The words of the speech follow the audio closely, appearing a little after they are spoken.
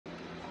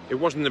It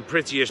wasn't the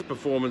prettiest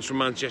performance from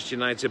Manchester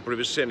United, but it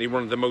was certainly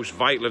one of the most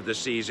vital of the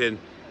season.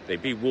 They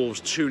beat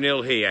Wolves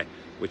 2-0 here,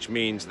 which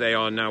means they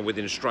are now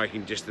within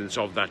striking distance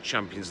of that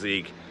Champions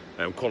League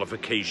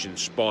qualification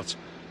spot.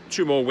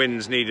 2 more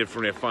wins needed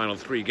from their final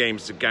 3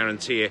 games to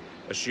guarantee it,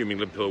 assuming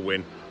Liverpool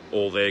win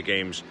all their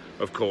games,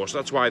 of course.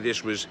 That's why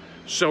this was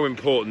so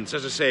important.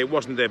 As I say, it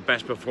wasn't their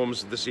best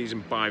performance of the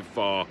season by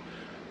far,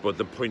 but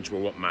the points were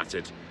what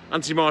mattered.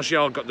 Anthony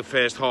Martial got the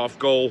first half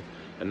goal,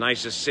 a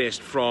nice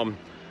assist from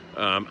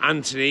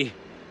Anthony,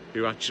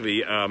 who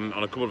actually on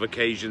a couple of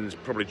occasions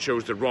probably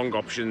chose the wrong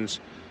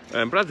options,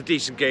 but had a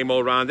decent game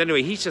all round.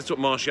 Anyway, he set up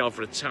Martial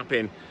for a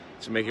tap-in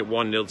to make it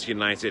 1-0 to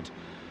United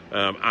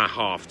at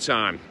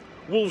half-time.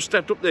 Wolves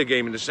stepped up their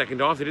game in the second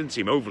half. They didn't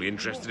seem overly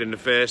interested in the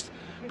first,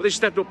 but they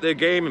stepped up their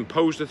game and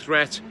posed a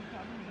threat.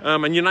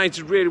 And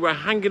United really were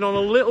hanging on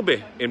a little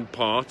bit in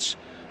parts.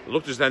 It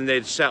looked as though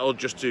they'd settled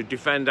just to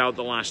defend out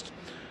the last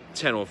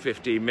 10 or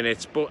 15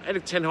 minutes, but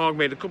Erik ten Hag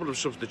made a couple of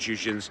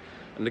substitutions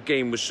and the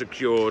game was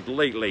secured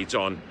late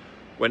on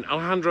when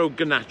Alejandro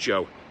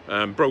Garnacho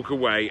broke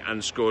away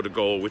and scored a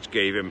goal which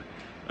gave him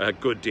a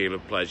good deal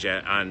of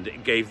pleasure and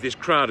gave this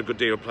crowd a good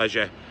deal of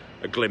pleasure,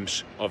 a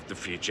glimpse of the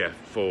future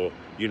for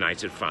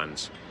United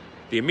fans.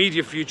 The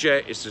immediate future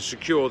is to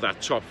secure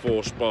that top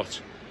 4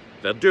 spot.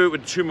 They'll do it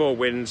with 2 more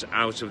wins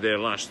out of their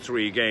last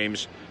 3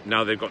 games.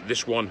 Now they've got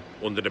this one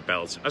under the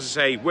belt. As I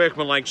say,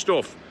 workmanlike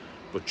stuff,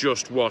 but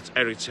just what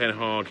Erik ten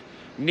Hag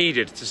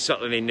needed to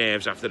settle any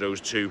nerves after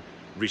those 2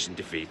 recent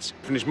defeats.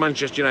 Finished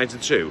Manchester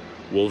United 2,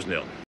 Wolves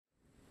 0.